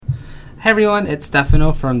Hey everyone, it's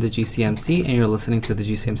Stefano from the GCMC, and you're listening to the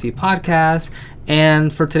GCMC podcast.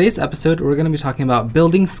 And for today's episode, we're going to be talking about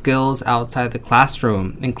building skills outside the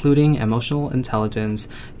classroom, including emotional intelligence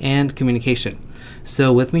and communication.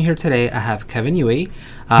 So with me here today, I have Kevin Yuey,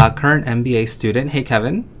 current MBA student. Hey,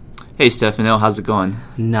 Kevin. Hey, Stefano. How's it going?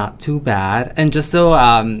 Not too bad. And just so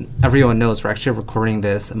everyone knows, we're actually recording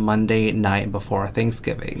this Monday night before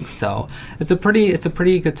Thanksgiving. So it's a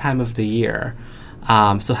pretty good time of the year.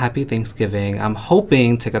 So happy Thanksgiving. I'm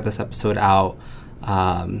hoping to get this episode out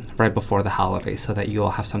right before the holiday so that you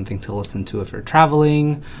all have something to listen to if you're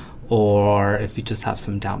traveling or if you just have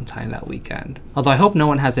some downtime that weekend. Although I hope no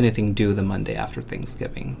one has anything due the Monday after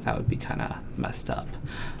Thanksgiving. That would be kind of messed up.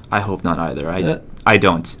 I hope not either. I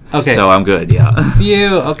don't. Okay. So I'm good, yeah.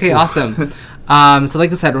 Phew. Okay, awesome. So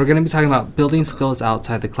like I said, we're going to be talking about building skills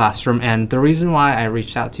outside the classroom. And the reason why I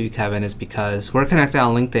reached out to you, Kevin, is because we're connected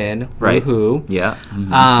on LinkedIn. Right. Woohoo. Yeah.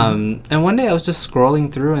 Mm-hmm. And one day I was just scrolling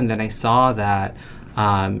through and then I saw that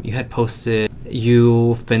you had posted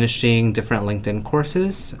you finishing different LinkedIn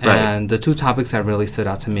courses. Right. And the two topics that really stood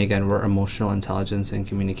out to me again were emotional intelligence and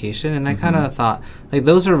communication. And I kind of thought, like,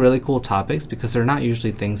 those are really cool topics because they're not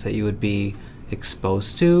usually things that you would be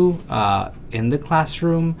exposed to in the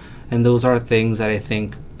classroom, and those are things that I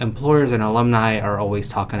think employers and alumni are always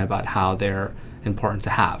talking about how they're important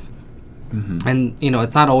to have. And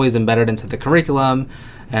it's not always embedded into the curriculum,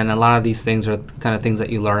 and a lot of these things are kind of things that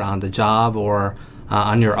you learn on the job or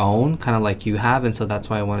on your own, kind of like you have. And so that's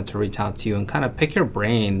why I wanted to reach out to you and kind of pick your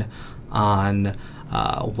brain on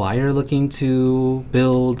why you're looking to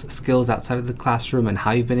build skills outside of the classroom and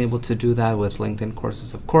how you've been able to do that with LinkedIn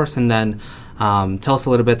courses, of course, and then tell us a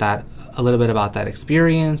little bit about that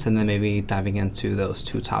experience, and then maybe diving into those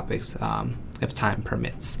two topics if time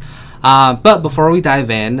permits. But before we dive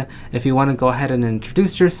in, if you want to go ahead and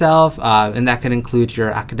introduce yourself, and that can include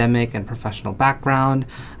your academic and professional background,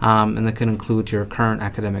 and that can include your current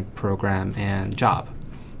academic program and job.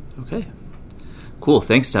 Okay. Cool.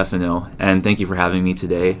 Thanks, Stefano. And thank you for having me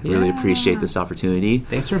today. Yeah. Really appreciate this opportunity.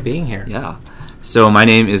 Thanks for being here. Yeah. So my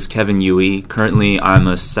name is Kevin Yuey. Currently, I'm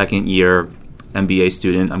a second-year MBA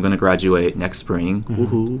student. I'm going to graduate next spring.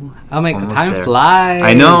 Woohoo. Oh my God, Almost time there. flies.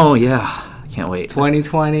 I know, yeah. Can't wait.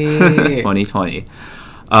 2020. 2020.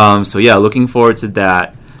 So yeah, looking forward to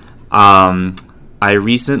that. I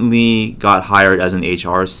recently got hired as an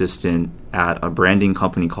HR assistant at a branding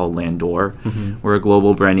company called Landor. We're a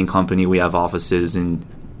global branding company. We have offices in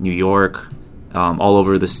New York, all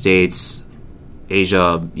over the States,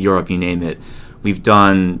 Asia, Europe, you name it. We've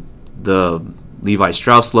done the Levi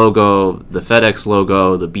Strauss logo, the FedEx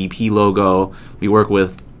logo, the BP logo. We work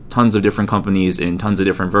with tons of different companies in tons of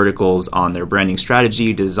different verticals on their branding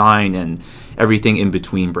strategy, design, and everything in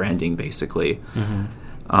between branding, basically.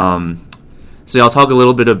 So yeah, I'll talk a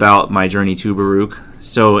little bit about my journey to Baruch.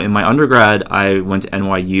 So in my undergrad, I went to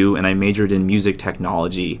NYU and I majored in music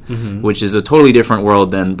technology, which is a totally different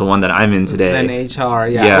world than the one that I'm in today. Than HR,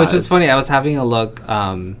 yeah. Which is funny. I was having a look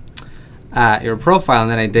at your profile,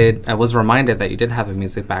 and then I was reminded that you did have a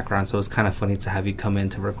music background, so it was kind of funny to have you come in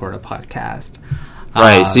to record a podcast.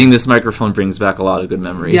 Right, seeing this microphone brings back a lot of good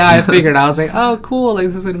memories. Yeah, I figured. I was like, oh, cool, like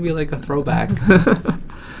this is going to be like a throwback.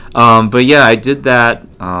 But yeah, I did that.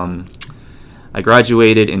 I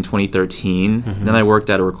graduated in 2013. Then I worked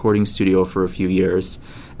at a recording studio for a few years.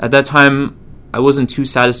 At that time, I wasn't too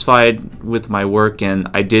satisfied with my work, and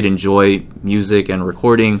I did enjoy music and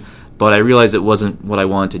recording, but I realized it wasn't what I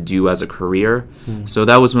wanted to do as a career. So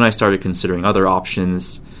that was when I started considering other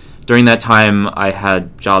options. During that time, I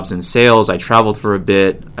had jobs in sales. I traveled for a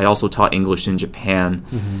bit. I also taught English in Japan.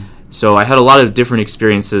 So I had a lot of different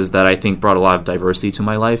experiences that I think brought a lot of diversity to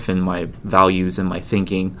my life and my values and my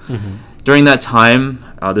thinking. During that time,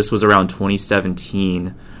 this was around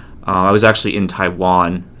 2017, I was actually in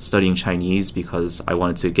Taiwan studying Chinese because I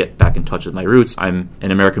wanted to get back in touch with my roots. I'm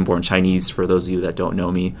an American-born Chinese, for those of you that don't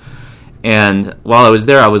know me. And while I was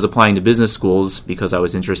there, I was applying to business schools because I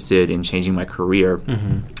was interested in changing my career.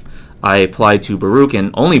 I applied to Baruch,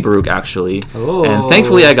 and only Baruch, actually. Oh. And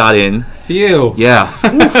thankfully, I got in. Phew. Yeah.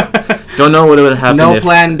 Don't know what would have happened. No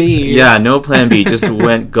plan B. Yeah, no plan B. Just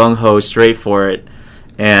went gung-ho straight for it.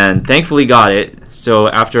 And thankfully got it. So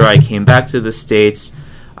after I came back to the States,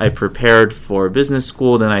 I prepared for business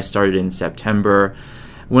school. Then I started in September.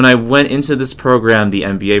 When I went into this program, the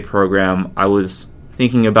MBA program, I was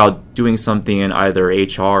thinking about doing something in either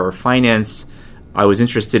HR or finance. I was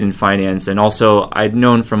interested in finance, and also I'd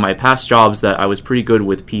known from my past jobs that I was pretty good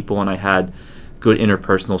with people and I had good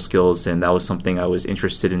interpersonal skills, and that was something I was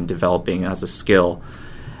interested in developing as a skill.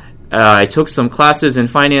 I took some classes in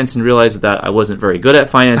finance and realized that I wasn't very good at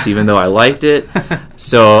finance, even though I liked it.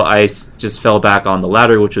 So I just fell back on the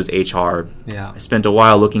ladder, which was HR. Yeah. I spent a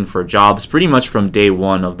while looking for jobs pretty much from day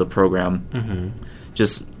one of the program.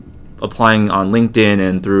 Just applying on LinkedIn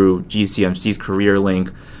and through GCMC's career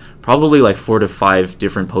link, probably like 4 to 5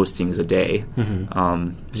 different postings a day.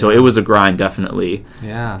 So it was a grind, definitely.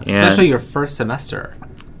 Yeah, especially your first semester,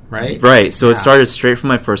 right? Right. So it started straight from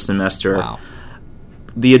my first semester. Wow.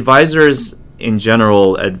 The advisors in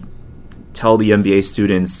general tell the MBA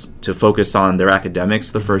students to focus on their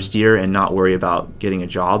academics the first year and not worry about getting a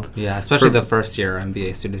job. Yeah, especially the first year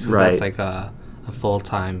MBA students, because Right. that's like a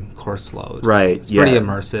full-time course load. Right. It's pretty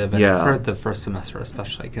immersive, and Yeah. I've heard the first semester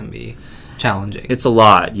especially can be challenging. It's a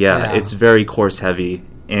lot, yeah. It's very course heavy.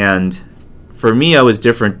 And for me, I was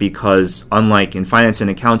different because unlike in finance and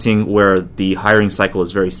accounting where the hiring cycle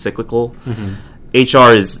is very cyclical,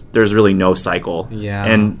 HR there's really no cycle. Yeah.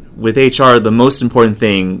 And with HR, the most important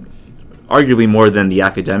thing, arguably more than the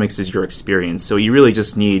academics, is your experience. So you really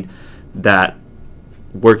just need that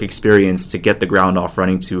work experience to get the ground off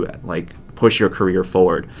running to like push your career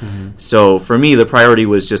forward. So for me, the priority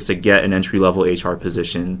was just to get an entry-level HR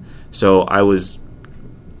position. So I was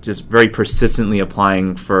just very persistently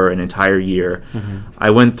applying for an entire year. I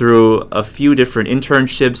went through a few different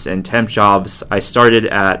internships and temp jobs. I started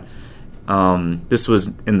at, this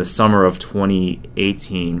was in the summer of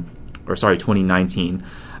 2019.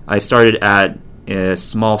 I started at a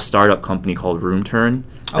small startup company called Roomturn.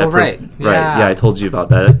 Oh, right. Yeah, I told you about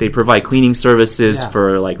that. They provide cleaning services Yeah.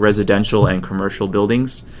 for like residential and commercial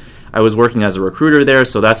buildings. I was working as a recruiter there,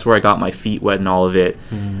 so that's where I got my feet wet and all of it.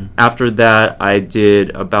 After that, I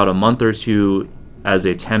did about a month or two as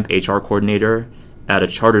a temp HR coordinator at a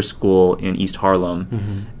charter school in East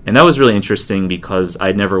Harlem. And that was really interesting because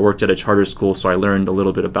I'd never worked at a charter school, so I learned a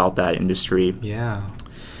little bit about that industry. Yeah.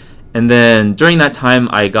 And then during that time,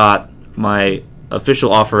 I got my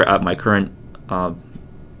official offer at my current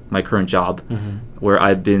job, where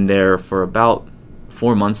I've been there for about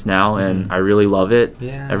 4 months now, and I really love it.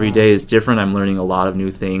 Yeah. Every day is different. I'm learning a lot of new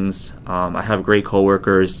things. I have great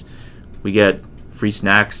coworkers. We get free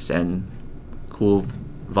snacks and cool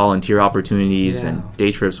volunteer opportunities and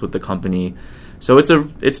day trips with the company. So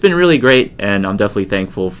it's been really great, and I'm definitely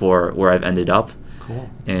thankful for where I've ended up. Cool.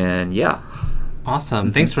 And yeah.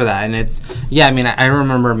 Awesome. Thanks for that. And it's, I mean, I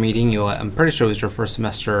remember meeting you. I'm pretty sure it was your first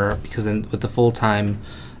semester because with the full-time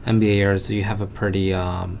MBA years, you have a pretty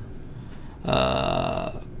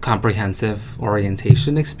comprehensive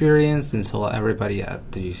orientation experience. And so everybody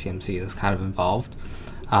at the GCMC is kind of involved.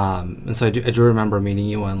 And so I do remember meeting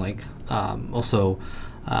you and like also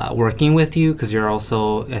working with you because you're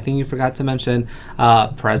also, I think you forgot to mention,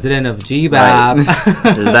 president of GBAP. Right.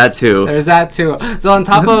 There's that too. There's that too. So on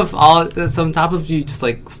top of you just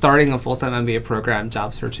like starting a full-time MBA program,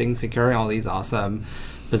 job searching, securing all these awesome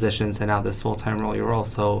positions, and now this full-time role, you're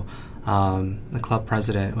also the club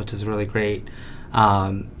president, which is really great.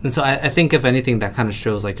 And so I think if anything, that kind of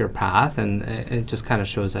shows like your path, and it just kind of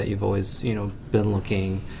shows that you've always, been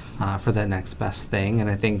looking for that next best thing. And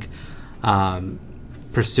I think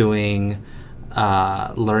pursuing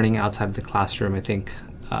learning outside of the classroom, I think,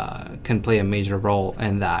 can play a major role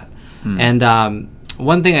in that. And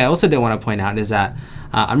one thing I also did want to point out is that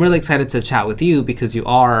I'm really excited to chat with you because you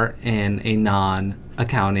are in a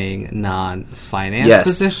non-accounting, non-finance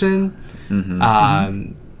position.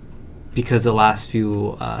 Because the last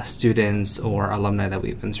few students or alumni that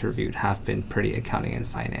we've interviewed have been pretty accounting and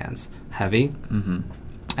finance heavy.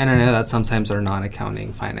 And I know that sometimes our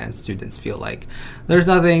non-accounting finance students feel like there's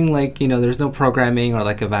nothing like, there's no programming or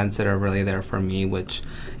like events that are really there for me, which,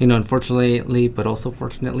 unfortunately, but also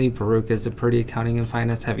fortunately, Baruch is a pretty accounting and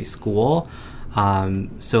finance heavy school.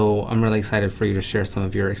 So I'm really excited for you to share some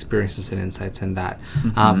of your experiences and insights in that.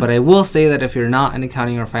 But I will say that if you're not an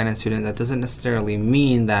accounting or finance student, that doesn't necessarily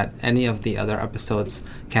mean that any of the other episodes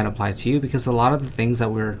can apply to you, because a lot of the things that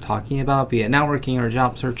we're talking about, be it networking or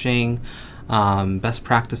job searching, best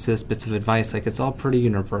practices, bits of advice, like it's all pretty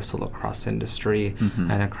universal across industry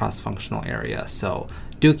and across functional areas. So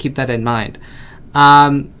do keep that in mind.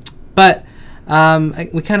 But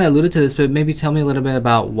we kind of alluded to this, but maybe tell me a little bit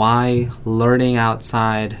about why learning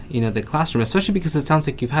outside, the classroom, especially because it sounds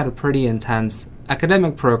like you've had a pretty intense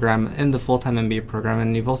academic program in the full-time MBA program,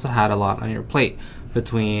 and you've also had a lot on your plate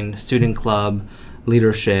between student club,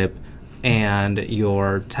 leadership, and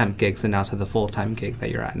your temp gigs, and now to the full-time gig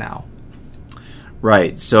that you're at now.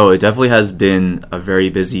 Right. So it definitely has been a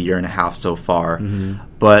very busy year and a half so far.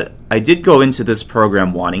 But I did go into this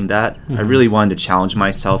program wanting that. I really wanted to challenge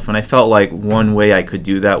myself, and I felt like one way I could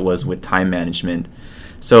do that was with time management.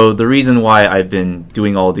 So the reason why I've been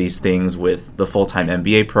doing all these things with the full-time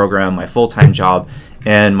MBA program, my full-time job,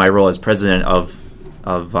 and my role as president of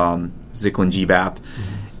Zicklin GBAP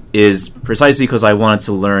is precisely because I wanted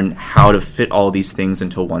to learn how to fit all these things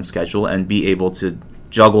into one schedule and be able to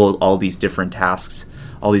juggle all these different tasks,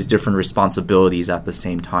 all these different responsibilities at the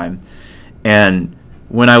same time. And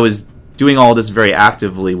when I was doing all this very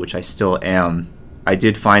actively, which I still am, I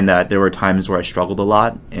did find that there were times where I struggled a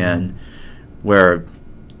lot and where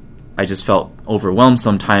I just felt overwhelmed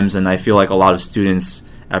sometimes, and I feel like a lot of students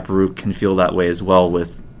at Baruch can feel that way as well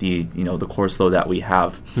with the course load that we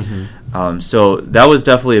have. So that was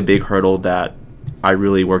definitely a big hurdle that I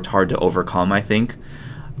really worked hard to overcome, I think.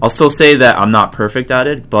 I'll still say that I'm not perfect at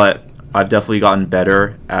it, but I've definitely gotten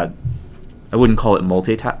better at, I wouldn't call it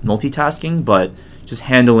multitasking, but just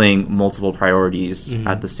handling multiple priorities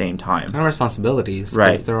at the same time. And responsibilities, right?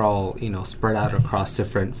 Because they're all, spread out across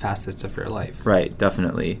different facets of your life. Right,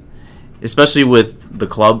 definitely. Especially with the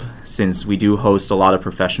club, since we do host a lot of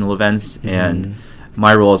professional events, and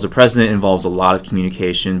my role as a president involves a lot of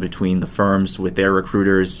communication between the firms with their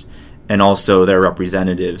recruiters and also their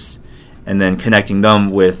representatives, and then connecting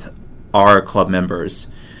them with our club members.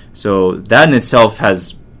 So that in itself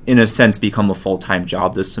has, in a sense, become a full-time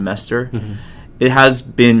job this semester. It has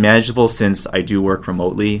been manageable since I do work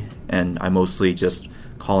remotely, and I'm mostly just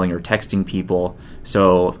calling or texting people.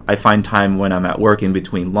 So I find time when I'm at work in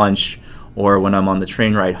between lunch or when I'm on the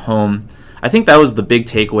train ride home. I think that was the big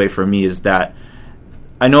takeaway for me, is that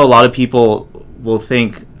I know a lot of people will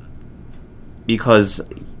think because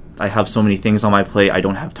I have so many things on my plate, I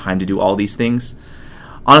don't have time to do all these things.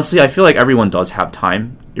 Honestly, I feel like everyone does have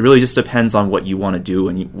time. It really just depends on what you want to do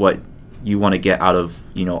and what you want to get out of,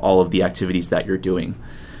 all of the activities that you're doing.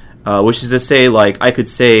 Which is to say, like, I could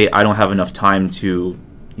say I don't have enough time to,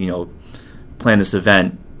 plan this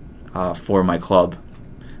event for my club.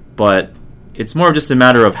 But it's more just a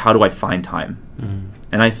matter of how do I find time.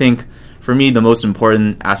 And I think for me, the most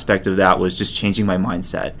important aspect of that was just changing my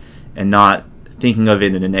mindset and not thinking of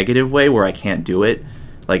it in a negative way where I can't do it,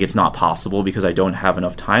 like it's not possible because I don't have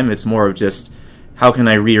enough time. It's more of just, how can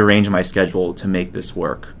I rearrange my schedule to make this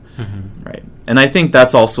work, right? And I think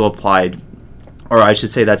that's also applied, or I should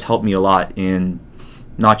say that's helped me a lot in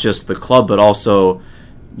not just the club, but also,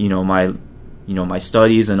 my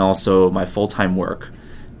studies and also my full-time work,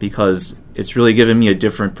 because it's really given me a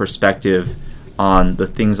different perspective on the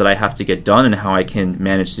things that I have to get done and how I can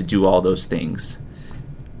manage to do all those things.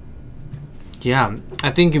 Yeah,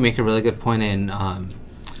 I think you make a really good point in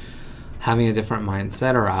having a different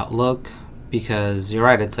mindset or outlook, because you're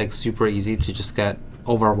right, it's like super easy to just get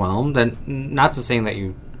overwhelmed. And not to saying that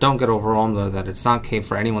you don't get overwhelmed or that it's not okay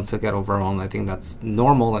for anyone to get overwhelmed. I think that's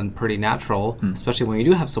normal and pretty natural, especially when you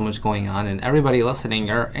do have so much going on. And everybody listening,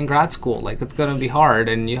 you're in grad school, like it's going to be hard,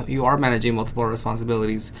 and you are managing multiple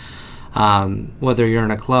responsibilities, whether you're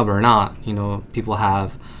in a club or not. People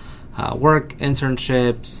have work,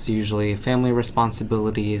 internships, usually family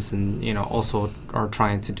responsibilities, and also are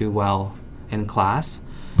trying to do well in class.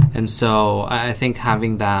 And so I think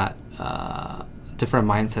having that different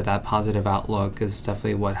mindset, that positive outlook, is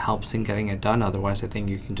definitely what helps in getting it done. Otherwise, I think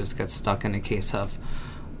you can just get stuck in a case of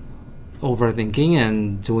overthinking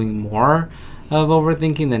and doing more of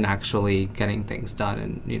overthinking than actually getting things done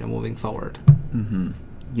and moving forward.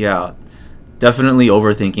 Yeah, definitely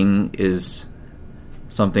overthinking is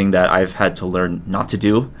something that I've had to learn not to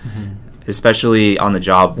do, especially on the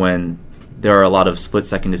job when there are a lot of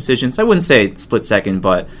split-second decisions. I wouldn't say split-second,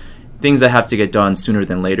 but things that have to get done sooner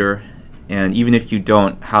than later. And even if you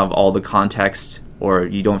don't have all the context or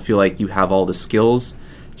you don't feel like you have all the skills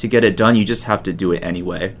to get it done, you just have to do it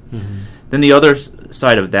anyway. Then the other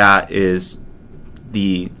side of that is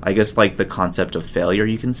the concept of failure,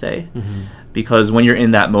 you can say. Because when you're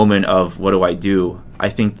in that moment of what do, I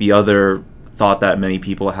think the other thought that many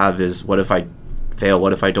people have is, what if I fail?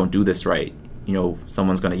 What if I don't do this right?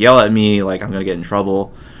 Someone's going to yell at me, like I'm going to get in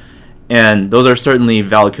trouble. And those are certainly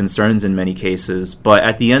valid concerns in many cases. But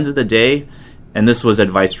at the end of the day, and this was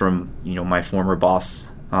advice from, my former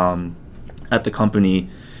boss at the company,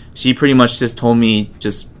 she pretty much just told me,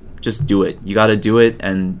 just do it. You got to do it.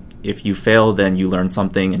 And if you fail, then you learn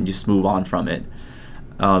something and just move on from it.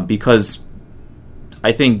 Because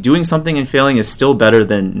I think doing something and failing is still better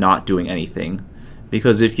than not doing anything.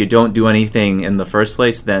 Because if you don't do anything in the first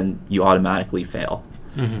place, then you automatically fail.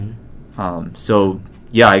 So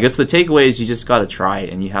yeah, I guess the takeaway is you just got to try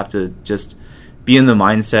it, and you have to just be in the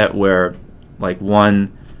mindset where, like,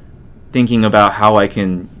 one, thinking about how I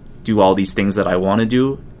can do all these things that I want to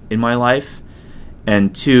do in my life,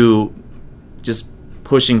 and two, just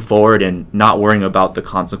pushing forward and not worrying about the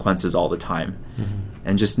consequences all the time.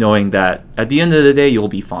 and just knowing that at the end of the day, you'll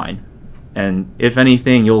be fine. And if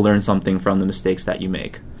anything, you'll learn something from the mistakes that you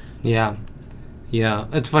make. Yeah. Yeah.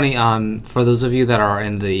 It's funny. For those of you that are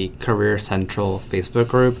in the Career Central Facebook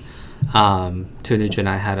group, Tunuj and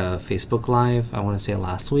I had a Facebook Live, I want to say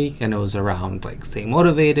last week, and it was around like staying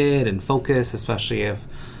motivated and focused, especially if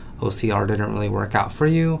OCR didn't really work out for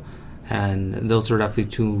you. And those were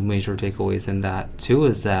definitely two major takeaways in that too,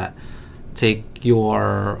 is that take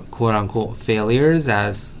your quote-unquote failures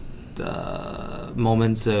as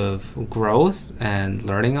moments of growth and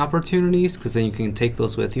learning opportunities, because then you can take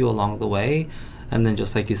those with you along the way. And then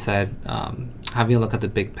just like you said, having a look at the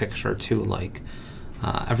big picture too, like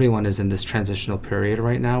everyone is in this transitional period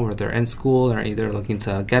right now where they're in school or either looking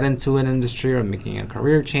to get into an industry or making a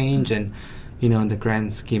career change. And in the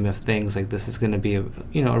grand scheme of things, like this is going to be a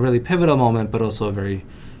really pivotal moment, but also a very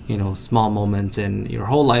small moment in your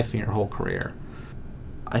whole life and your whole career.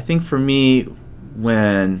 I think for me,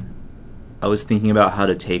 when I was thinking about how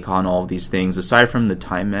to take on all of these things, aside from the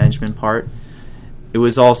time management part, it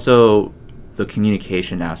was also the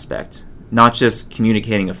communication aspect. Not just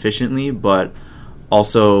communicating efficiently, but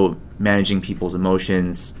also managing people's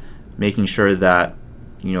emotions, making sure that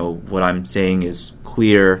what I'm saying is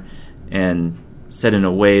clear and said in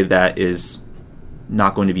a way that is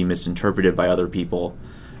not going to be misinterpreted by other people,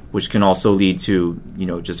 which can also lead to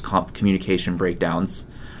just communication breakdowns.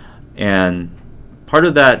 And part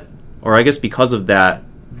of that, or I guess because of that,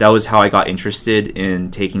 that was how I got interested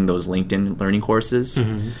in taking those LinkedIn learning courses.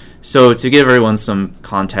 Mm-hmm. So to give everyone some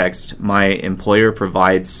context, my employer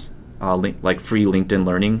provides free LinkedIn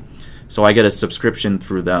learning, so I get a subscription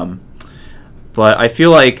through them. But I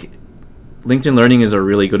feel like LinkedIn Learning is a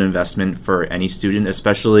really good investment for any student,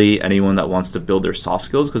 especially anyone that wants to build their soft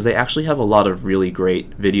skills, because they actually have a lot of really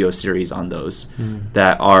great video series on those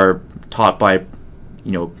that are taught by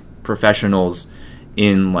professionals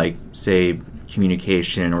in, like, say,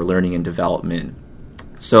 communication or learning and development.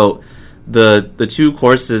 So the two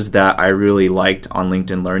courses that I really liked on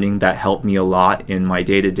LinkedIn Learning that helped me a lot in my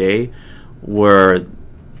day-to-day were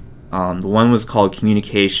the one was called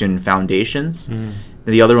Communication Foundations.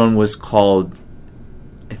 The other one was called,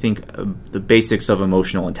 I think, The Basics of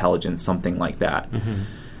Emotional Intelligence, something like that. Mm-hmm.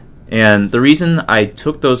 And the reason I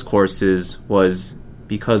took those courses was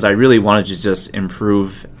because I really wanted to just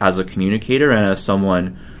improve as a communicator and as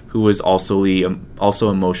someone who was also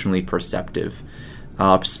emotionally perceptive.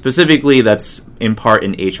 Specifically, that's in part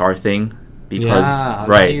an HR thing, because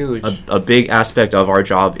a big aspect of our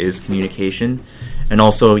job is communication, and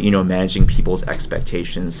also managing people's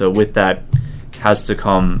expectations. So with that has to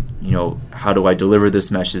come, how do I deliver this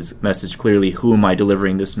message clearly? Who am I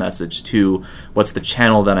delivering this message to? What's the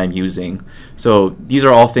channel that I'm using? So these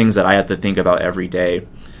are all things that I have to think about every day.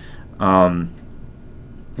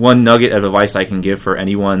 One nugget of advice I can give for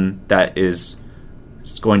anyone that is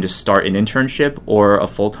going to start an internship or a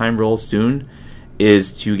full-time role soon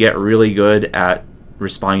is to get really good at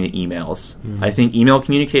responding to emails. Mm-hmm. I think email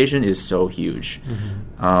communication is so huge.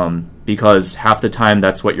 Mm-hmm. Because half the time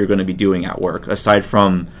that's what you're going to be doing at work, aside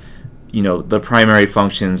from the primary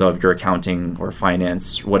functions of your accounting or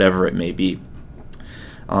finance, whatever it may be.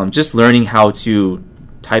 Just learning how to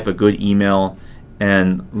type a good email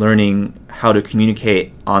and learning how to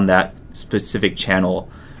communicate on that specific channel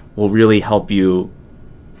will really help you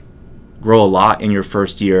grow a lot in your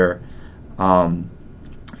first year on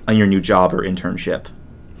your new job or internship.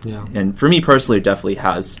 Yeah. And for me personally, it definitely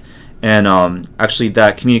has. And actually,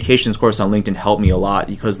 that communications course on LinkedIn helped me a lot,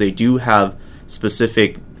 because they do have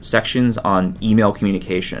specific sections on email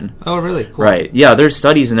communication. Oh, really? Cool. Right. Yeah, there's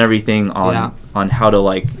studies and everything on how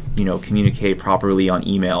to communicate properly on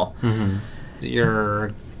email. Mm-hmm.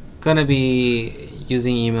 You're going to be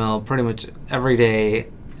using email pretty much every day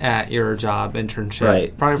at your job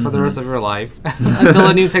internship, probably for the rest of your life until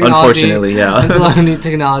a new technology. Unfortunately, yeah. Until a new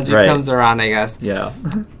technology comes around, I guess. Yeah.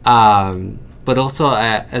 But also,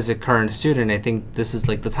 as a current student, I think this is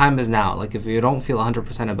the time is now. Like, if you don't feel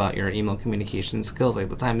 100% about your email communication skills,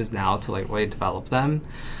 the time is now to really develop them.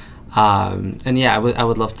 And yeah, I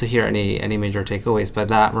would love to hear any major takeaways. But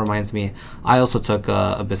that reminds me, I also took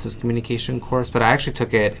a business communication course, but I actually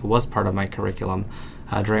took it was part of my curriculum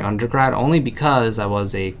during undergrad, only because I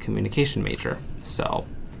was a communication major. So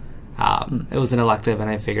it was an elective, and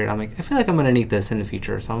I figured I feel like I'm going to need this in the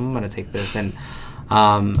future, so I'm going to take this. And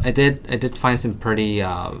I did find some pretty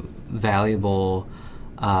valuable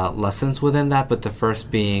lessons within that, but the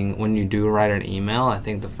first being, when you do write an email, I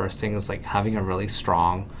think the first thing is having a really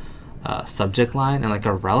strong subject line, and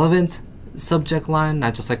a relevant subject line,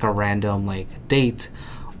 not just a random date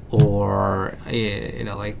or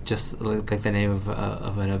like just like the name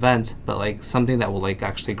of an event, but like something that will like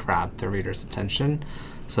actually grab the reader's attention.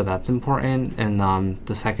 So that's important. And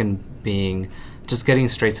the second being just getting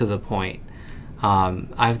straight to the point.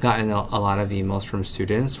 I've gotten a lot of emails from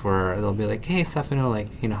students where they'll be like, hey Stefano, like,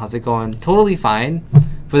 how's it going? Totally fine.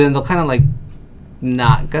 But then they'll kind of like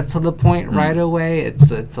not get to the point right away.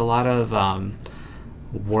 It's a lot of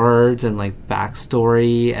words and like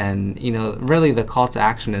backstory, and really the call to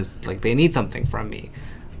action is like they need something from me.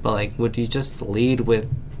 But like, would you just lead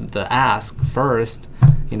with the ask first?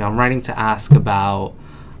 I'm writing to ask about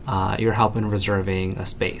your help in reserving a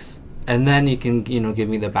space, and then you can give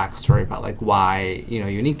me the backstory about like why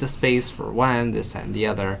you need the space for when, this and the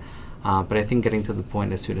other. But I think getting to the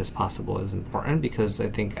point as soon as possible is important, because I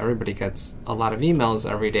think everybody gets a lot of emails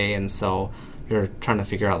every day, and so you're trying to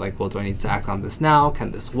figure out like, well, do I need to act on this now?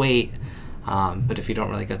 Can this wait? But if you don't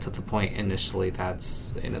really get to the point initially,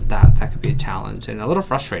 that's that could be a challenge and a little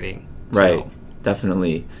frustrating. Right,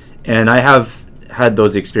 definitely. And I have had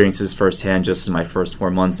those experiences firsthand just in my first 4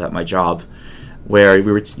 months at my job, where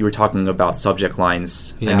you were talking about subject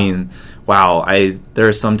lines. Yeah. I mean, wow, there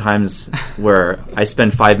are some times where I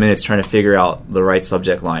spend 5 minutes trying to figure out the right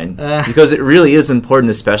subject line, because it really is important,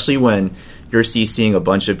 especially when you're CCing a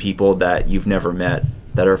bunch of people that you've never met,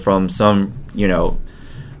 that are from some,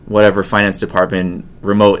 whatever finance department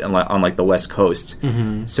remote on like the West Coast.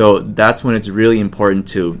 Mm-hmm. So that's when it's really important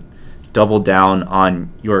to double down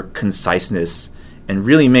on your conciseness and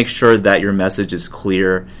really make sure that your message is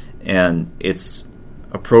clear and it's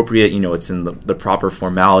appropriate, it's in the proper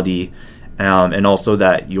formality, and also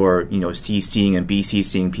that you're, CCing and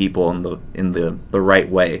BCCing people in the right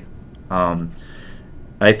way.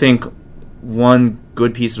 I think one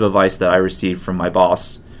good piece of advice that I received from my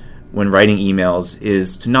boss when writing emails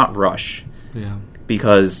is to not rush. Yeah.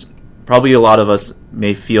 Because probably a lot of us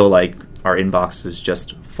may feel like our inbox is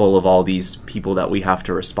just full of all these people that we have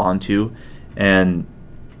to respond to, and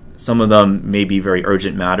some of them may be very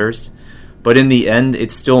urgent matters. But in the end,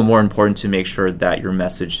 it's still more important to make sure that your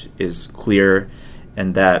message is clear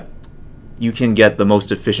and that you can get the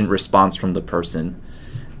most efficient response from the person.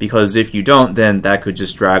 Because if you don't, then that could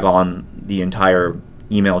just drag on the entire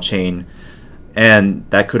email chain, and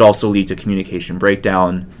that could also lead to communication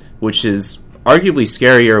breakdown, which is arguably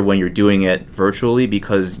scarier when you're doing it virtually,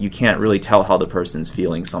 because you can't really tell how the person's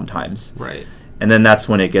feeling sometimes. Right. And then that's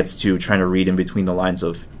when it gets to trying to read in between the lines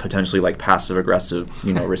of potentially like passive aggressive,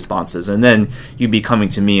 responses. And then you'd be coming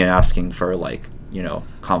to me and asking for like,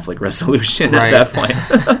 conflict resolution at that point.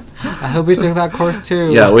 I hope you took that course too.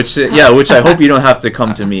 Which I hope you don't have to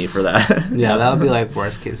come to me for that. Yeah, that would be like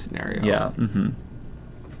worst case scenario. Yeah. Mm-hmm.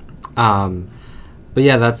 But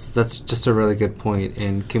yeah, that's just a really good point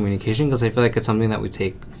in communication, because I feel like it's something that we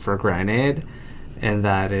take for granted, and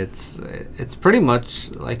that it's pretty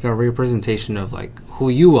much like a representation of like who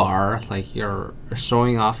you are. Like you're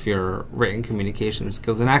showing off your written communication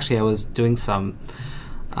skills. And actually, I was doing some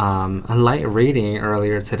a light reading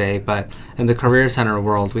earlier today, but in the Career Center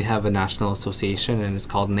world, we have a national association, and it's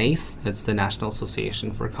called NACE. It's the National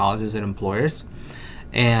Association for Colleges and Employers,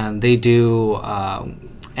 and they do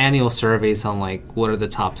annual surveys on like what are the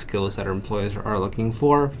top skills that our employers are looking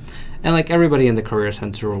for. And like everybody in the Career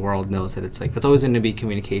Center world knows that it's always going to be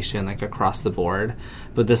communication like across the board,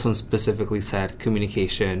 but this one specifically said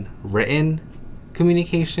communication, written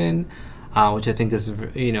communication, which I think is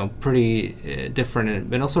pretty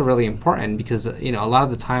different and also really important, because a lot of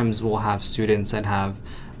the times we'll have students that have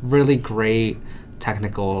really great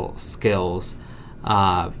technical skills,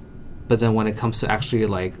 but then when it comes to actually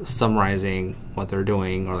like summarizing what they're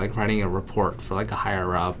doing, or like writing a report for like a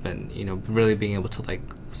higher up, and really being able to like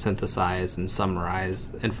synthesize and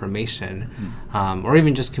summarize information, or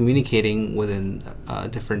even just communicating within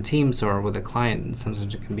different teams or with a client,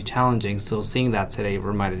 sometimes it can be challenging. So seeing that today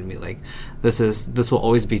reminded me like this will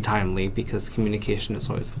always be timely, because communication is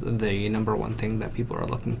always the number one thing that people are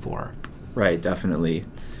looking for. Right, definitely.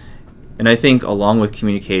 And I think along with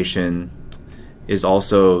communication is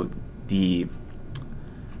also the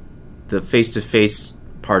face-to-face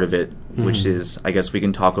part of it, which is, I guess we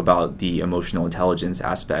can talk about the emotional intelligence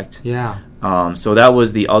aspect. Yeah. So that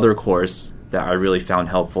was the other course that I really found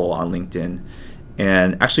helpful on LinkedIn.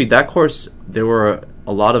 And actually that course, there were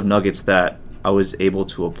a lot of nuggets that I was able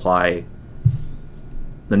to apply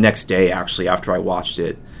the next day, actually, after I watched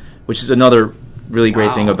it, which is another really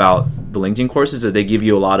great thing about the LinkedIn courses, that they give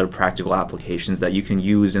you a lot of practical applications that you can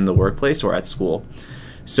use in the workplace or at school.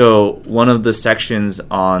 So one of the sections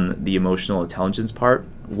on the emotional intelligence part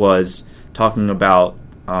was talking about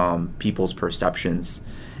people's perceptions,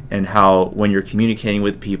 and how when you're communicating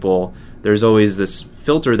with people, there's always this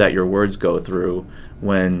filter that your words go through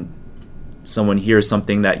when someone hears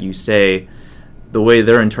something that you say. The way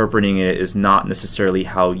they're interpreting it is not necessarily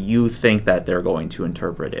how you think that they're going to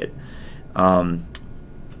interpret it.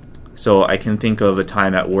 So I can think of a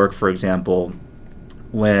time at work, for example,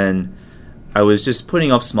 when I was just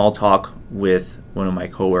putting up small talk with one of my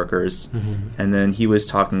coworkers, and then he was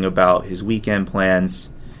talking about his weekend plans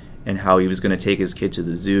and how he was going to take his kid to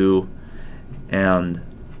the zoo. And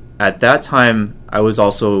at that time, I was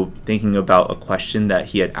also thinking about a question that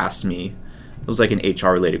he had asked me. It was like an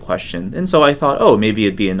HR-related question. And so I thought, oh, maybe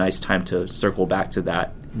it'd be a nice time to circle back to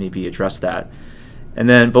that, maybe address that.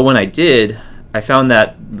 But when I did, I found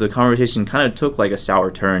that the conversation kind of took like a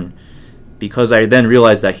sour turn, because I then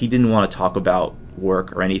realized that he didn't want to talk about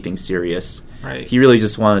work or anything serious. Right. He really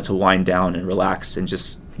just wanted to wind down and relax and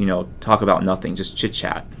just, talk about nothing, just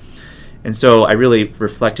chit-chat. And so I really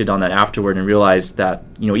reflected on that afterward and realized that,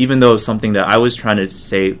 even though something that I was trying to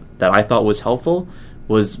say that I thought was helpful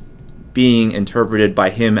was being interpreted by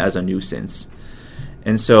him as a nuisance.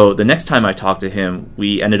 And so the next time I talked to him,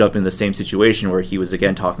 we ended up in the same situation where he was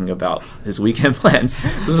again talking about his weekend plans.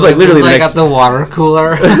 This was like literally like at the water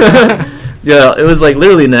cooler. Yeah, it was like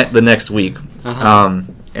literally the next week.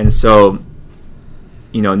 And so,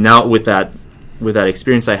 now with that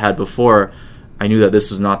experience I had before, I knew that this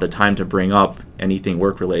was not the time to bring up anything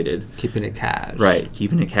work related. Keeping it cash. Right,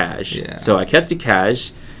 keeping it cash. Yeah. So I kept it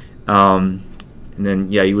cash. And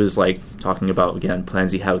then, he was like talking about, again,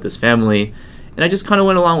 plans he had with his family. And I just kind of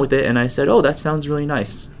went along with it. And I said, oh, that sounds really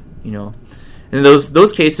nice. And in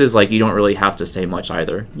those cases, like, you don't really have to say much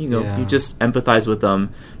either. You just empathize with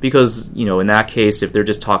them. Because, in that case, if they're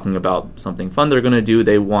just talking about something fun they're going to do,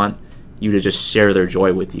 they want you to just share their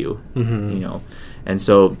joy with you. And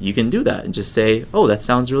so you can do that and just say, oh, that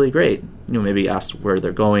sounds really great. Maybe ask where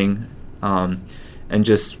they're going. And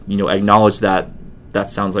just, acknowledge that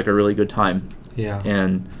sounds like a really good time. Yeah.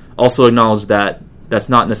 And also acknowledge that that's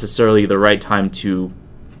not necessarily the right time to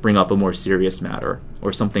bring up a more serious matter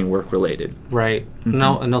or something work related. Right.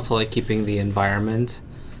 No, and also like keeping the environment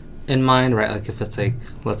in mind, right? Like if it's like,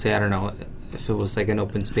 let's say, I don't know, if it was like an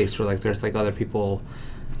open space where like there's like other people,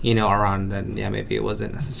 around, then maybe it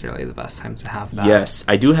wasn't necessarily the best time to have that. Yes,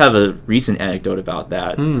 I do have a recent anecdote about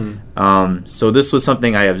that. So this was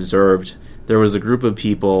something I observed. There was a group of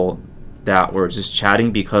people that were just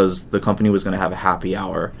chatting because the company was going to have a happy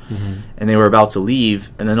hour, and they were about to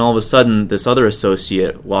leave, and then all of a sudden this other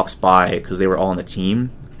associate walks by because they were all on the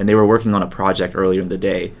team and they were working on a project earlier in the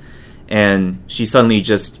day, and she suddenly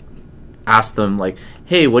just asked them like,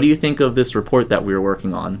 hey, what do you think of this report that we were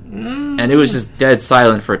working on? And it was just dead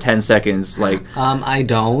silent for 10 seconds. Like, I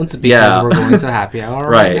don't, because we're going to a happy hour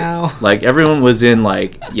right now. Like everyone was in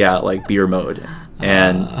like beer mode,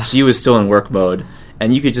 and she was still in work mode,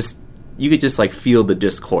 and you could just like feel the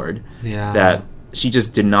discord that she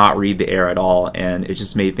just did not read the air at all, and it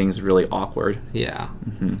just made things really awkward. Yeah.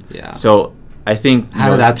 So I think, how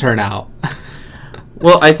did that turn out?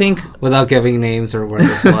 Well, I think without giving names or where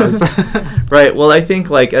this was. Right. Well, I think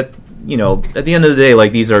like at the end of the day,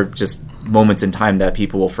 like these are just moments in time that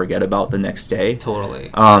people will forget about the next day. Totally.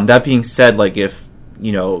 That being said, like if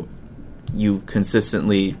you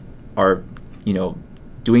consistently are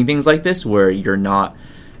doing things like this where you're not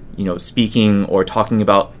speaking or talking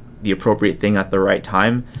about the appropriate thing at the right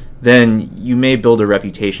time, then you may build a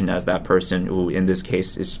reputation as that person who, in this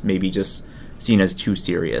case, is maybe just seen as too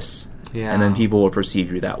serious. Yeah. And then people will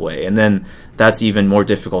perceive you that way. And then that's even more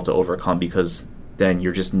difficult to overcome because then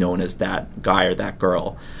you're just known as that guy or that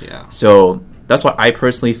girl. Yeah. So that's why I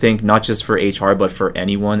personally think, not just for HR, but for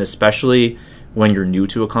anyone, especially when you're new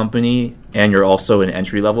to a company and you're also in an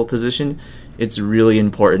entry-level position, it's really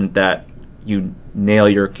important that you nail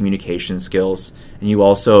your communication skills and you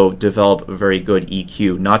also develop a very good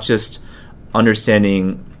EQ, not just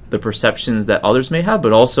understanding the perceptions that others may have,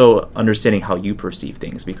 but also understanding how you perceive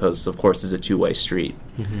things, because of course it's a two-way street.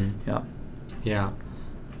 Yeah.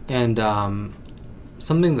 And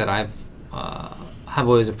something that have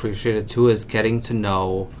always appreciated too is getting to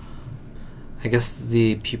know, I guess,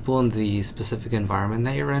 the people in the specific environment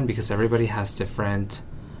that you're in, because everybody has different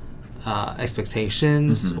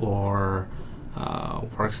expectations or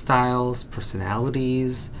work styles,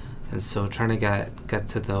 personalities, and so trying to get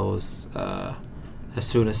to those as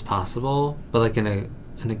soon as possible, but like in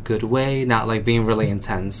a good way, not like being really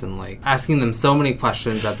intense and like asking them so many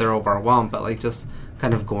questions that they're overwhelmed, but like just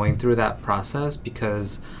kind of going through that process.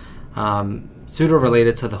 Because pseudo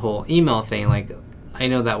related to the whole email thing, like I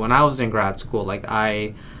know that when I was in grad school, like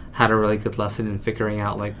I had a really good lesson in figuring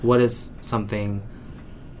out like what is something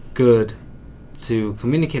good to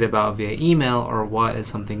communicate about via email, or what is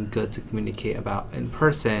something good to communicate about in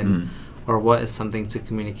person, or what is something to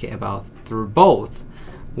communicate about through both,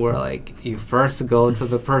 where like you first go to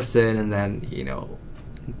the person and then, you know,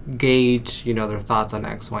 gauge, you know, their thoughts on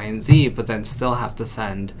X, Y, and Z, but then still have to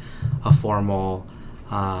send a formal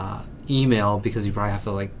email, because you probably have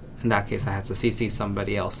to, like, in that case, I had to CC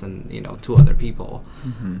somebody else and, you know, 2 other people.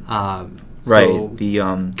 Right.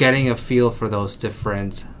 So getting a feel for those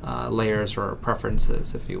different layers or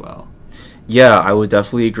preferences, if you will. Yeah, I would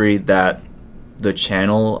definitely agree that the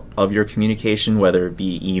channel of your communication, whether it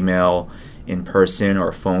be email, in person, or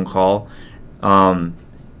a phone call,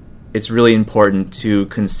 it's really important to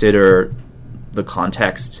consider the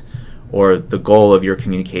context or the goal of your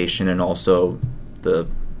communication, and also the,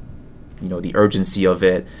 you know, the urgency of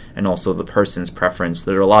it, and also the person's preference.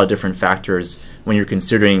 There are a lot of different factors when you're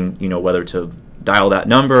considering, you know, whether to dial that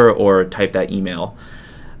number or type that email.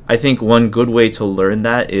 I think one good way to learn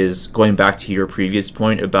that is going back to your previous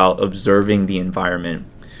point about observing the environment,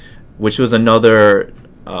 which was another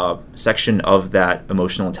section of that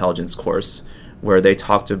emotional intelligence course, where they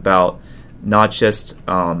talked about not just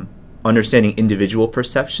understanding individual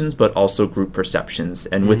perceptions, but also group perceptions.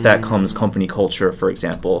 And with that comes company culture, for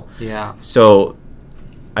example. Yeah. So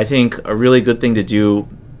I think a really good thing to do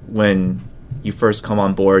when you first come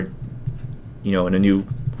on board, you know, in a new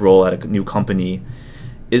role at a new company,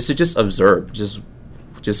 is to just observe,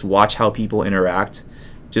 just watch how people interact,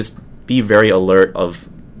 just be very alert of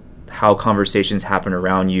how conversations happen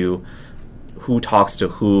around you, who talks to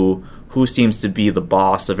who seems to be the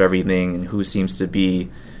boss of everything, and who seems to be,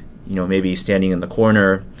 you know, maybe standing in the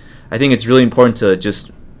corner. I think it's really important to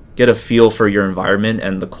just get a feel for your environment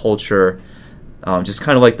and the culture, just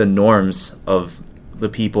kind of like the norms of the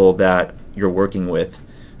people that you're working with,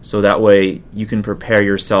 so that way you can prepare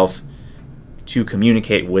yourself to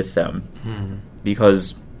communicate with them.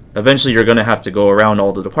 Because eventually you're going to have to go around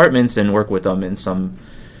all the departments and work with them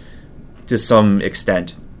to some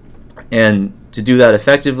extent. And to do that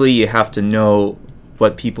effectively, you have to know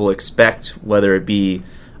what people expect, whether it be,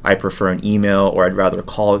 I prefer an email, or I'd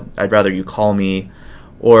rather you call me,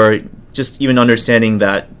 or just even understanding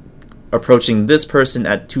that approaching this person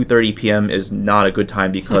at 2:30 p.m. is not a good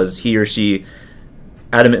time, because he or she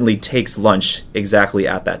adamantly takes lunch exactly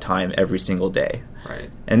at that time every single day. Right.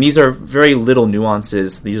 And these are very little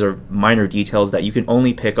nuances. These are minor details that you can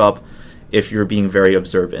only pick up if you're being very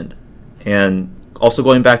observant. And also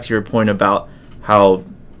going back to your point about how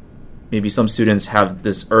maybe some students have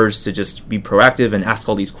this urge to just be proactive and ask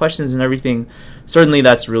all these questions and everything, certainly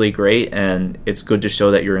that's really great, and it's good to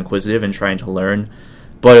show that you're inquisitive and trying to learn.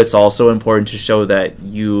 But it's also important to show that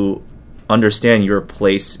you understand your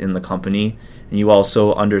place in the company, and you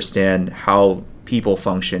also understand how people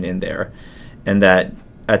function in there, and that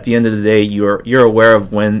at the end of the day, you're aware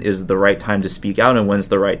of when is the right time to speak out and when's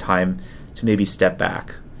the right time to maybe step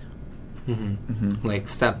back. Like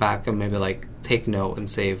step back and maybe like take note and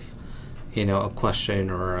save, you know, a question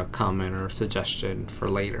or a comment or a suggestion for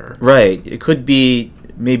later. Right. It could be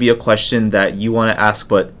maybe a question that you want to ask,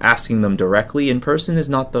 but asking them directly in person is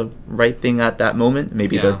not the right thing at that moment.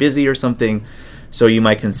 Maybe they're busy or something. So you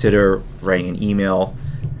might consider writing an email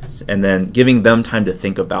and then giving them time to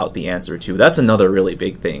think about the answer too. That's another really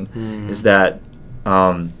big thing, is that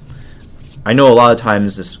I know a lot of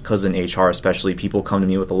times, because in HR especially, people come to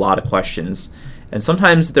me with a lot of questions. And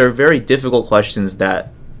sometimes they're very difficult questions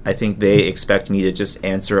that I think they expect me to just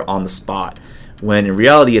answer on the spot, when in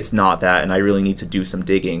reality it's not that, and I really need to do some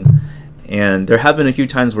digging. And there have been a few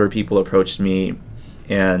times where people approached me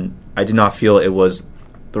and I did not feel it was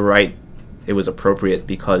appropriate,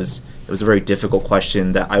 because it was a very difficult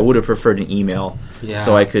question that I would have preferred an email,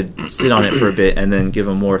 so I could sit on it for a bit and then give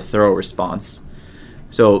a more thorough response.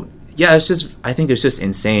 So yeah, I think it's just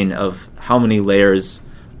insane of how many layers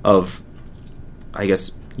of, I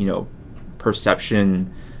guess, you know,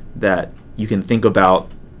 perception that you can think about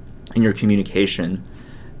in your communication.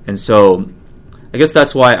 And so I guess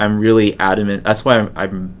that's why I'm really adamant. That's why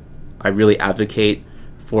I really advocate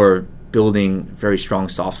for building very strong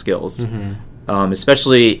soft skills,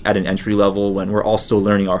 especially at an entry level when we're all still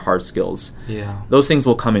learning our hard skills. Yeah. Those things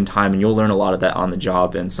will come in time, and you'll learn a lot of that on the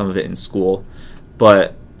job and some of it in school.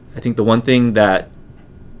 But I think the one thing that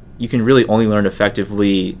you can really only learn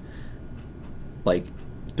effectively, like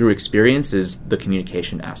through experience, is the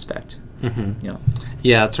communication aspect.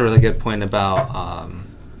 Yeah, that's a really good point about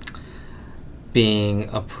being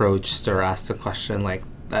approached or asked a question like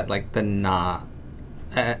that, like the not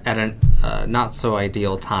at a not so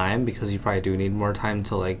ideal time, because you probably do need more time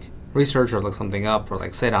to like research or look something up, or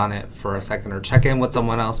like sit on it for a second, or check in with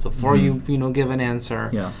someone else before you give an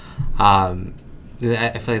answer.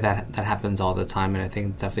 I feel like that happens all the time, and I think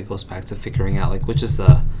it definitely goes back to figuring out like which is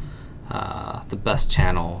the best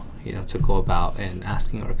channel, you know, to go about in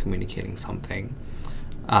asking or communicating something.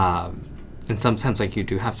 And sometimes like you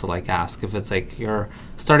do have to like ask if it's like you're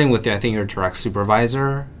starting with I think your direct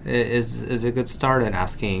supervisor is a good start, and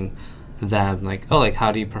asking them like, oh, like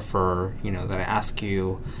how do you prefer, you know, that I ask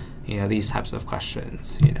you, you know, these types of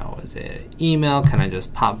questions. You know, is it email? Can I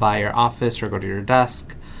just pop by your office or go to your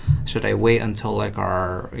desk? Should I wait until like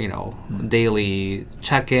our, you know, daily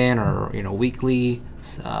check-in or, you know, weekly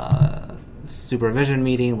supervision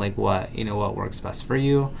meeting? Like what, you know, what works best for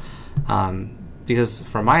you? Because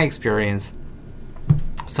from my experience,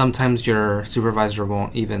 sometimes your supervisor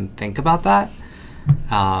won't even think about that,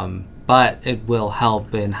 but it will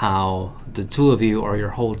help in how the two of you or your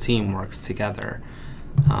whole team works together,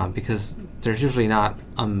 because there's usually not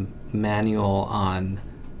a manual on,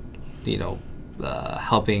 you know,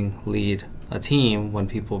 helping lead a team when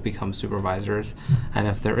people become supervisors, and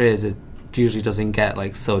if there is, it usually doesn't get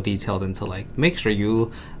like so detailed into like make sure you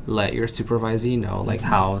let your supervisee know like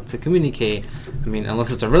how to communicate. I mean,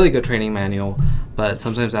 unless it's a really good training manual, but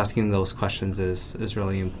sometimes asking those questions is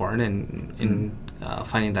really important, and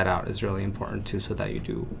finding that out is really important too, so that you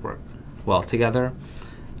do work well together.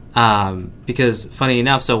 Because funny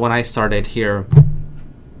enough, so when I started here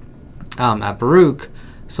at Baruch,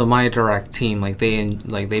 so my direct team, like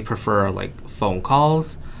they prefer like phone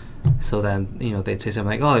calls. So then, you know, they'd say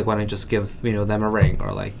something like, oh, like, why don't you just give, you know, them a ring?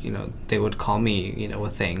 Or, like, you know, they would call me, you know,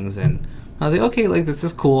 with things. And I was like, okay, like, this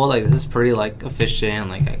is cool. Like, this is pretty, like,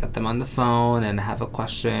 efficient. Like, I got them on the phone and I have a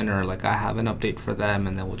question, or, like, I have an update for them,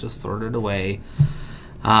 and then we'll just sort it away.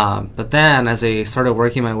 But then as I started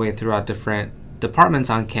working my way throughout different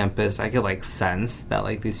departments on campus, I could, like, sense that,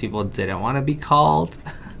 like, these people didn't want to be called.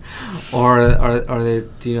 or they,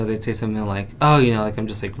 you know, they'd say something like, oh, you know, like, I'm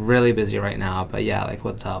just like really busy right now, but yeah, like,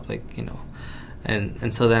 what's up, like, you know,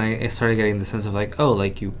 and so then I started getting the sense of like, oh,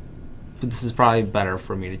 like, this is probably better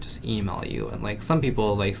for me to just email you. And like some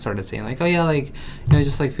people like started saying like, oh yeah, like, you know,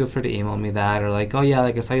 just like feel free to email me that, or like, oh yeah,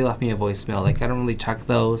 like I saw you left me a voicemail, like I don't really check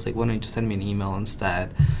those, like why don't you just send me an email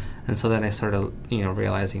instead? And so then I started, you know,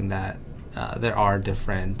 realizing that there are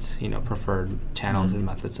different, you know, preferred channels and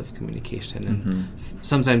methods of communication, and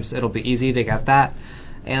sometimes it'll be easy to get that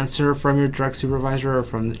answer from your direct supervisor or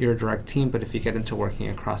from your direct team, but if you get into working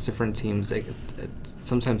across different teams,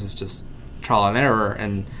 sometimes it's just trial and error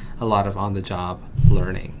and a lot of on-the-job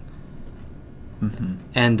learning.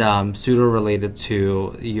 And pseudo related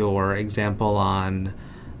to your example on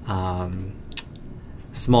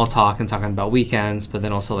small talk and talking about weekends, but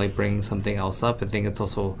then also like bringing something else up, I think it's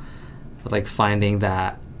also like finding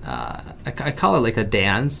that I call it like a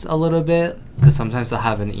dance a little bit, because sometimes I'll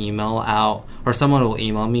have an email out or someone will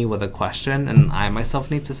email me with a question and I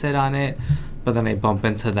myself need to sit on it, but then I bump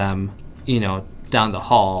into them, you know, down the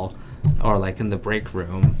hall or like in the break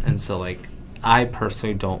room, and so like I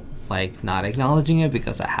personally don't like not acknowledging it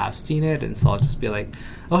because I have seen it, and so I'll just be like,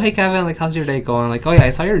 oh hey Kevin, like how's your day going, like oh yeah, I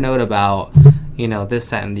saw your note about, you know, this,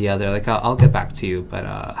 that, and the other, like I'll get back to you, but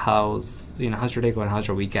how's your day going, how's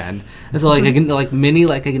your weekend? And so like I can like mini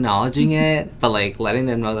like acknowledging it, but like letting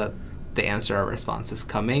them know that the answer or response is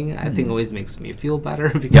coming, I think always makes me feel better.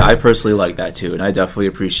 Because, yeah, I personally like that too, and I definitely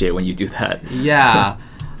appreciate when you do that. Yeah.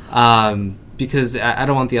 Because I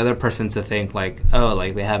don't want the other person to think like, oh,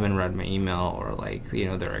 like they haven't read my email, or like, you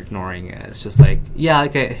know, they're ignoring it. It's just like, yeah,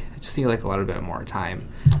 like I just need like a little bit more time.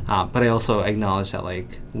 But I also acknowledge that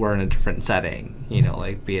like we're in a different setting, you know,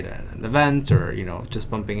 like be it an event or, you know,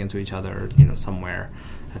 just bumping into each other, you know, somewhere.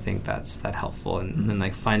 I think that's helpful, and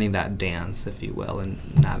like finding that dance, if you will,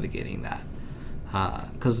 and navigating that.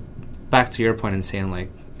 Because back to your point in saying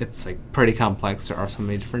like it's like pretty complex, there are so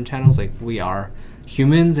many different channels, like we are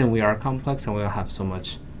humans and we are complex and we all have so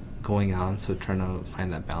much going on, so trying to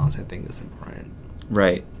find that balance I think is important.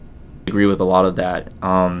 Right. I agree with a lot of that.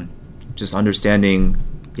 Just understanding,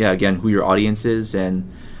 yeah, again, who your audience is and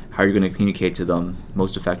how you're going to communicate to them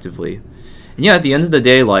most effectively. And yeah, at the end of the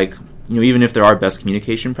day, like, you know, even if there are best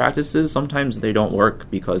communication practices, sometimes they don't work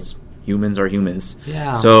because humans are humans.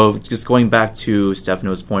 Yeah. So just going back to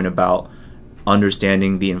Stefano's point about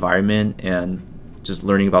understanding the environment and just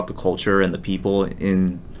learning about the culture and the people,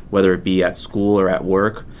 in whether it be at school or at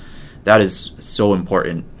work, that is so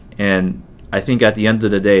important. And I think at the end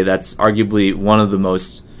of the day, that's arguably one of the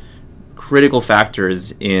most critical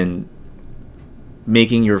factors in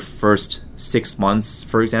making your first 6 months,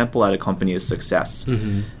 for example, at a company a success.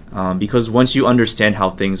 Because once you understand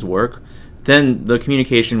how things work, then the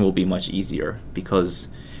communication will be much easier because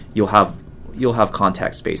you'll have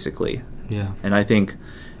context basically. Yeah. And I think,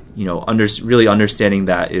 you know, really understanding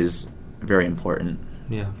that is very important.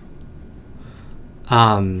 Yeah.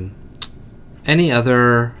 Any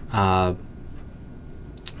other, I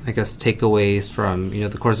guess, takeaways from,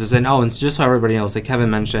 the courses? And just so everybody knows, like Kevin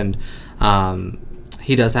mentioned,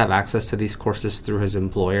 he does have access to these courses through his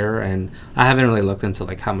employer, and I haven't really looked into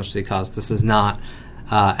like how much they cost. This is not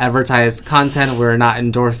advertised content. We're not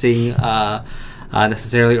endorsing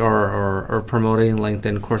necessarily or promoting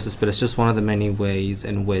LinkedIn courses, but it's just one of the many ways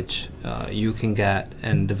in which you can get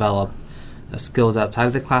and develop skills outside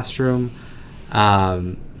of the classroom.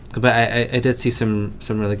 But I did see some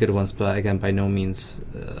really good ones, but again, by no means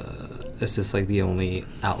is this like the only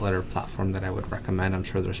outlet or platform that I would recommend. I'm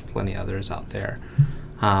sure there's plenty others out there.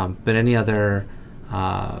 But any other,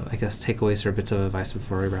 I guess, takeaways or bits of advice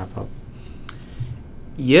before we wrap up?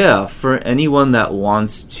 Yeah, for anyone that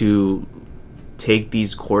wants to take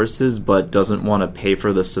these courses but doesn't want to pay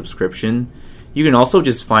for the subscription, you can also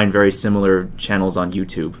just find very similar channels on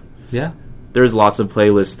YouTube. Yeah. There's lots of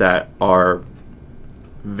playlists that are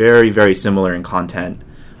very, very similar in content.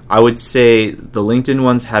 I would say the LinkedIn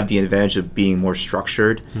ones have the advantage of being more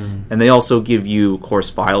structured, and they also give you course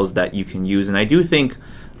files that you can use. And I do think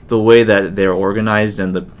the way that they're organized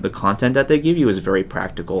and the content that they give you is very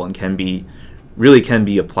practical and can be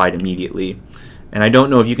applied immediately. And I don't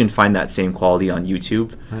know if you can find that same quality on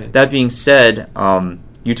YouTube. Right. That being said,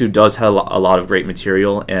 YouTube does have a lot of great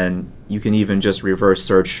material, and you can even just reverse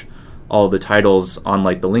search all the titles on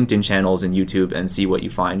like the LinkedIn channels in YouTube and see what you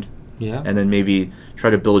find. Yeah. And then maybe try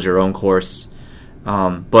to build your own course.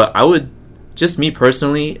 But I would, just me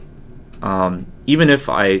personally, even if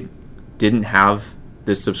I didn't have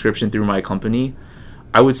this subscription through my company,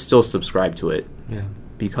 I would still subscribe to it. Yeah.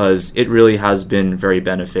 Because it really has been very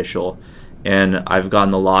beneficial. And I've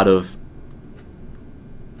gotten a lot of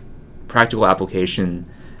practical application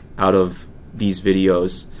out of these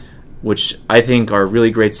videos, which I think are really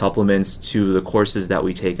great supplements to the courses that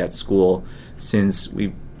we take at school, since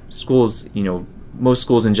most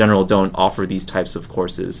schools in general don't offer these types of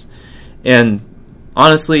courses. And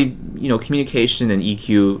honestly, communication and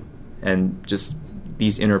EQ and just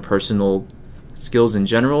these interpersonal skills in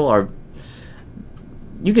general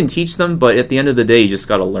you can teach them, but at the end of the day, you just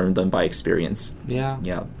got to learn them by experience. Yeah.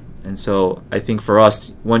 Yeah. And so I think for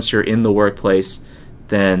us, once you're in the workplace,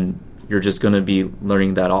 then you're just going to be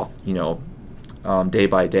learning that off, day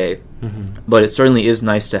by day. Mm-hmm. But it certainly is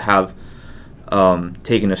nice to have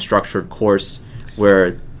taken a structured course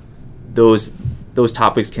where those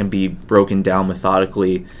topics can be broken down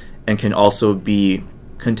methodically and can also be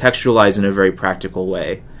contextualized in a very practical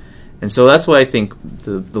way. And so that's why I think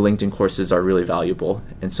the LinkedIn courses are really valuable.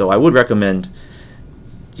 And so I would recommend,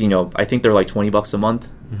 I think they're like $20 a month,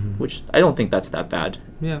 mm-hmm. which I don't think that's that bad.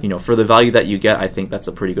 Yeah. For the value that you get, I think that's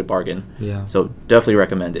a pretty good bargain. Yeah. So definitely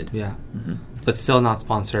recommended. Yeah. Mm-hmm. But still not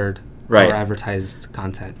sponsored or advertised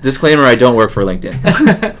content. Disclaimer, I don't work for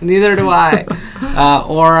LinkedIn. Neither do I.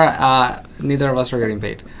 Neither of us are getting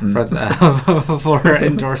paid for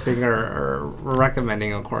endorsing or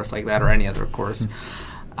recommending a course like that or any other course.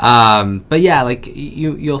 But yeah, like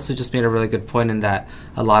you also just made a really good point in that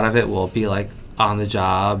a lot of it will be like on the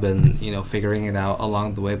job and, figuring it out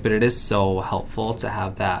along the way. But it is so helpful to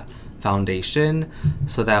have that foundation,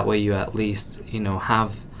 so that way you at least,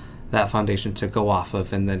 have that foundation to go off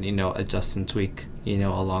of and then, adjust and tweak,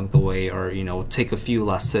 along the way, or, take a few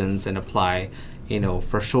lessons and apply,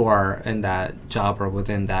 for sure in that job or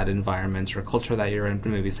within that environment or culture that you're in, to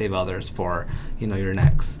maybe save others for, your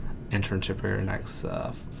next internship or your next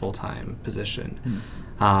full-time position.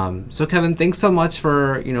 So Kevin, thanks so much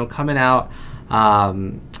for coming out.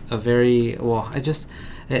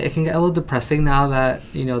 It can get a little depressing now that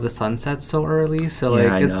the sun sets so early, so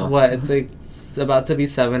it's about to be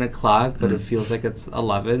 7:00, but it feels like it's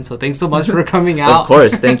 11. So thanks so much for coming out. Of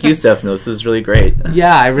course. Thank you, Stefano. This was really great.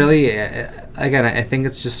 Yeah, I think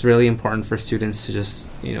it's just really important for students to just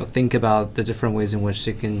think about the different ways in which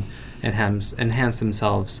they can enhance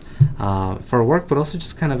themselves for work, but also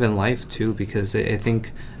just kind of in life too, because I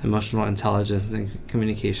think emotional intelligence and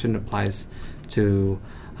communication applies to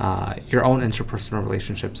your own interpersonal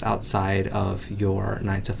relationships outside of your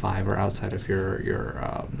 9-to-5 or outside of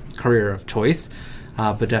your career of choice.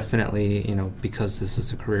 But definitely, because this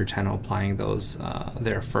is a career channel, applying those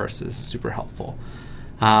there first is super helpful.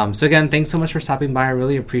 So again, thanks so much for stopping by. I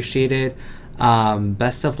really appreciate it.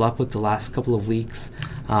 Best of luck with the last couple of weeks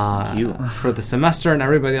for the semester, and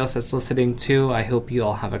everybody else that's listening too. I hope you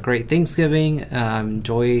all have a great Thanksgiving.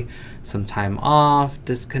 Enjoy some time off,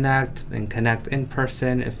 disconnect, and connect in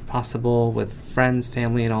person if possible with friends,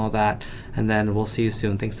 family, and all that. And then we'll see you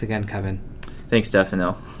soon. Thanks again, Kevin. Thanks,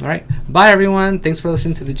 Stefano. All right. Bye, everyone. Thanks for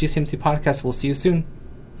listening to the GCMC podcast. We'll see you soon.